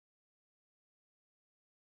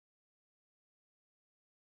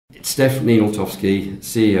Stef Nienaltowski,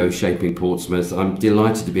 CEO Shaping Portsmouth. I'm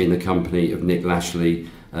delighted to be in the company of Nic Lashley,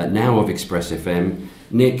 now of Express FM.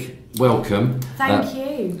 Nic, welcome. Thank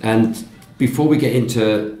you. And before we get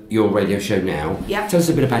into your radio show now, Yep. tell us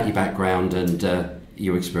a bit about your background and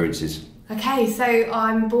your experiences. Okay, so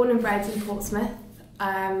I'm born and bred in Portsmouth.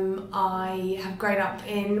 I have grown up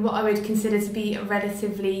in what I would consider to be a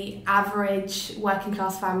relatively average working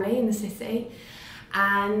class family in the city.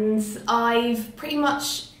 And I've pretty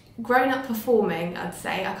much grown up performing, I'd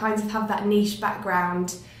say. I kind of have that niche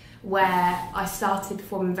background where I started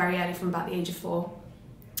performing very early, from about the age of 4.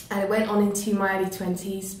 And I went on into my early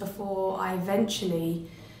 20s before I eventually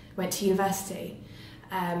went to university.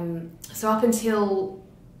 So up until,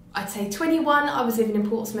 I'd say 21, I was living in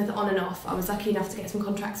Portsmouth on and off. I was lucky enough to get some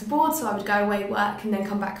contracts abroad, so I would go away, work, and then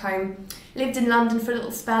come back home. Lived in London for a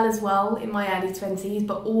little spell as well in my early 20s,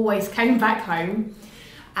 but always came back home.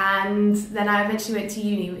 And then I eventually went to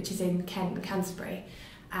uni, which is in Kent and Canterbury,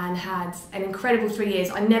 and had an incredible 3 years.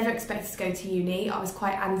 I never expected to go to uni. I was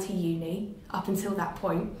quite anti-uni up until that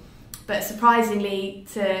point. But surprisingly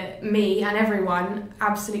to me and everyone,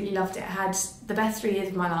 absolutely loved it. I had the best 3 years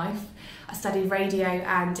of my life. I studied radio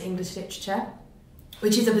and English literature,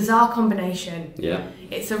 which is a bizarre combination. Yeah.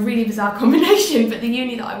 It's a really bizarre combination, but the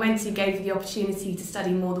uni that I went to gave you the opportunity to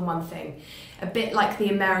study more than one thing. A bit like the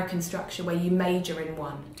American structure where you major in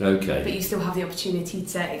one, Okay. but you still have the opportunity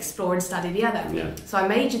to explore and study the other. Yeah. So I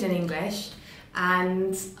majored in English,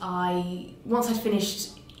 and once I'd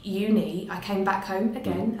finished uni, I came back home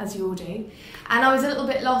again, as you all do, and I was a little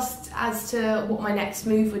bit lost as to what my next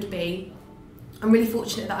move would be. I'm really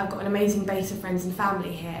fortunate that I've got an amazing base of friends and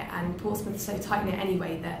family here, and Portsmouth is so tight-knit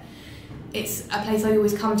anyway that it's a place I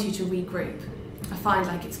always come to regroup. I find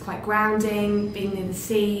like it's quite grounding, being near the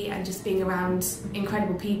sea and just being around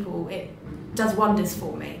incredible people. It does wonders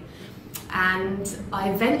for me. And I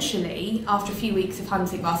eventually, after a few weeks of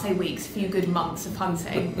hunting, well, I'll say weeks, a few good months of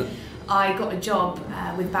hunting, I got a job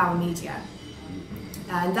with Bauer Media.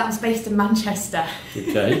 And that was based in Manchester.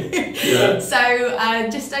 Okay. Yeah. So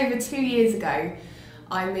just over 2 years ago,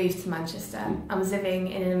 I moved to Manchester. I was living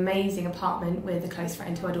in an amazing apartment with a close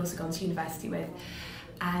friend who I'd also gone to university with,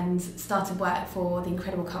 and started work for the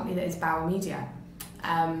incredible company that is Bauer Media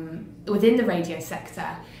within the radio sector.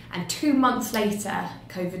 And 2 months later,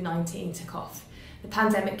 COVID-19 took off. The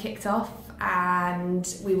pandemic kicked off,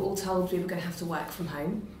 and we were all told we were going to have to work from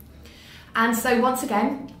home. And so once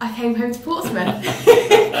again, I came home to Portsmouth,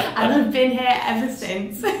 and I've been here ever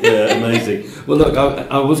since. Yeah, amazing. Well, look,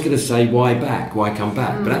 I was going to say why back, why come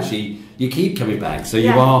back, but actually you keep coming back, so you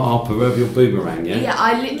Yeah. are our proverbial boomerang, yeah? Yeah,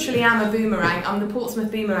 I literally am a boomerang. I'm the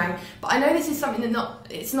Portsmouth boomerang. But I know this is something that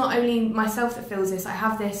it's not only myself that feels this. I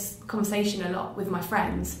have this conversation a lot with my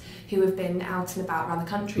friends who have been out and about around the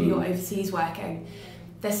country or overseas working.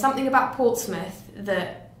 There's something about Portsmouth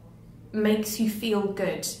that makes you feel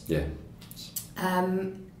good. Yeah.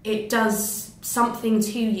 It does something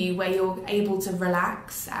to you where you're able to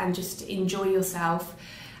relax and just enjoy yourself,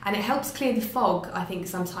 and it helps clear the fog, I think,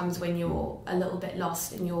 sometimes when you're a little bit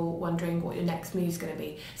lost and you're wondering what your next move's going to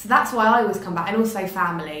be. So that's why I always come back. And also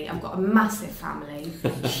family. I've got a massive family,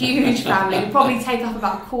 huge family. We probably take up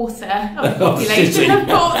about a quarter of the population of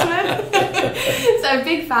Portsmouth. So a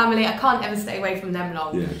big family. I can't ever stay away from them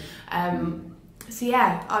long. Yeah. So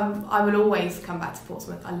yeah, I will always come back to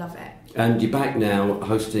Portsmouth. I love it. And you're back now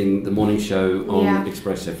hosting the morning show on Yeah.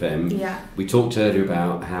 Express FM. Yeah. We talked earlier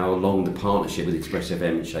about how long the partnership with Express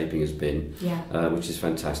FM and Shaping has been, Yeah. which is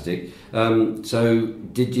fantastic. So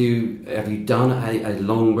have you done a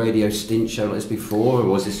long radio stint show like this before, or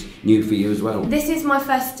was this new for you as well? This is my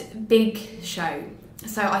first big show.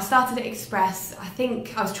 So I started at Express. I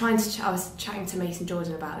think I was chatting to Mason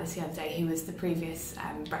Jordan about this the other day, who was the previous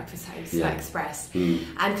breakfast host at Express. And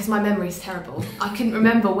because my memory's terrible, I couldn't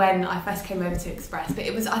remember when I first came over to Express, but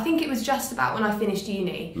I think it was just about when I finished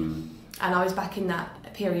uni, and I was back in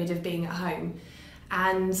that period of being at home.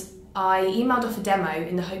 And I emailed off a demo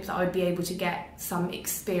in the hope that I would be able to get some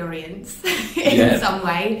experience in some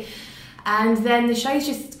way. And then the shows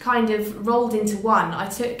just kind of rolled into one. I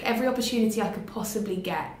took every opportunity I could possibly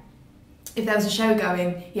get. If there was a show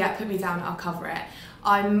going, yeah, put me down, I'll cover it.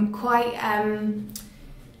 I'm quite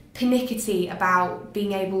pernickety about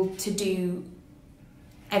being able to do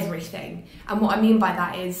everything. And what I mean by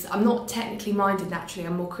that is I'm not technically minded naturally,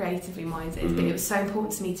 I'm more creatively minded, but it was so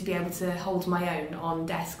important to me to be able to hold my own on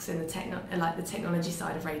desks and the technology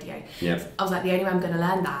side of radio. Yep. I was like, the only way I'm going to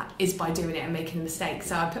learn that is by doing it and making a mistake.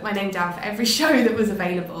 So I put my name down for every show that was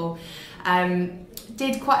available.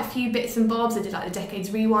 Did quite a few bits and bobs. I did like the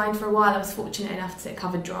Decades Rewind for a while. I was fortunate enough to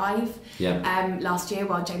cover Drive last year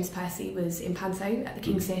while James Percy was in Panto at the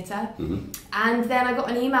King's Theatre. And then I got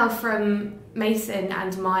an email from Mason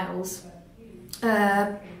and Miles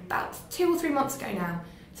about 2 or 3 months ago now,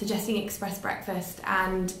 suggesting Express Breakfast,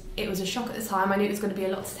 and it was a shock at the time. I knew it was going to be a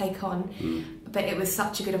lot to take on, but it was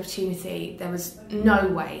such a good opportunity. There was no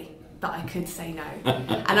way that I could say no.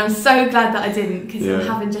 And I'm so glad that I didn't, because I'm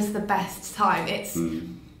having just the best time. It's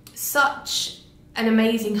such an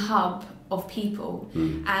amazing hub of people,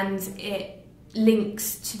 and it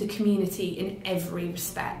links to the community in every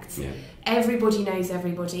respect. Everybody knows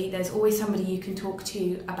everybody. There's always somebody you can talk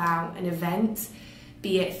to about an event,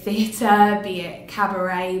 be it theatre, be it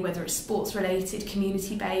cabaret, whether it's sports related,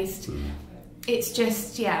 community based. It's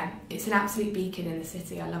just, it's an absolute beacon in the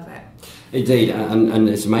city. I love it. Indeed, and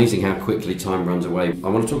it's amazing how quickly time runs away. I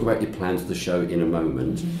want to talk about your plans for the show in a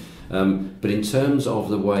moment. But in terms of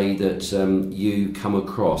the way that you come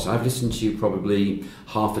across, I've listened to you probably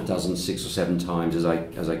half a dozen, 6 or 7 times as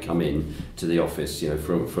I come in to the office,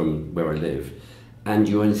 from where I live, and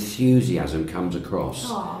your enthusiasm comes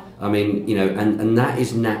across. Aww. I mean, and that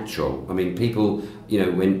is natural. I mean, people,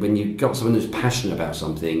 when you've got someone who's passionate about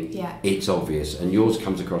something, it's obvious, and yours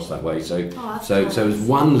comes across that way. So as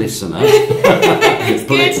one listener,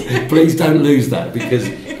 please don't lose that, because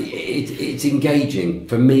it's engaging.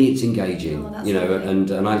 For me, it's engaging.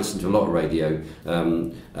 And I listen to a lot of radio,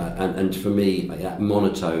 and for me, that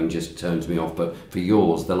monotone just turns me off. But for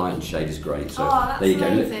yours, the light and shade is great. So there you go,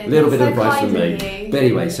 a little bit of advice from me. But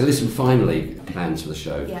anyway, so listen. Finally, plans for the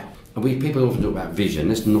show. And people often talk about vision.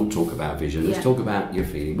 Let's not talk about vision. Let's talk about your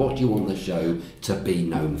feeling. What do you want the show to be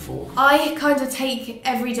known for? I kind of take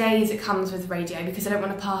every day as it comes with radio, because I don't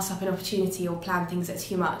want to pass up an opportunity or plan things that are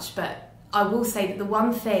too much. But I will say that the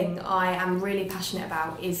one thing I am really passionate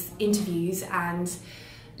about is interviews and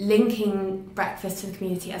linking breakfast to the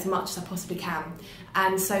community as much as I possibly can.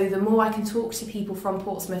 And so the more I can talk to people from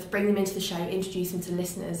Portsmouth, bring them into the show, introduce them to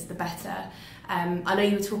listeners, the better. I know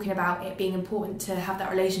you were talking about it being important to have that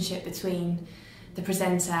relationship between the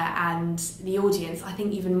presenter and the audience. I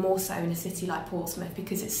think even more so in a city like Portsmouth,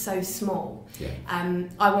 because it's so small.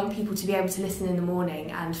 I want people to be able to listen in the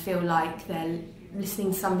morning and feel like they're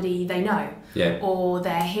listening to somebody they know, or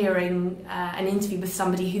they're hearing an interview with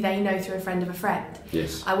somebody who they know through a friend of a friend.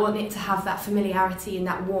 I want it to have that familiarity and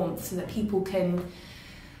that warmth, so that people can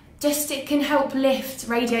it can help lift.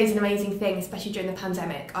 Radio is an amazing thing, especially during the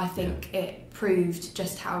pandemic. I think it proved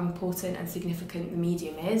just how important and significant the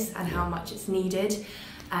medium is, and how much it's needed.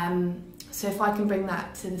 So if I can bring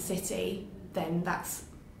that to the city, then that's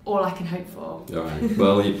all I can hope for. All right.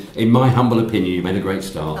 Well, in my humble opinion, you made a great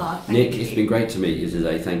start. Oh, Nic, it's been great to meet you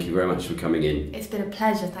today. Thank you very much for coming in. It's been a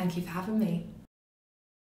pleasure. Thank you for having me.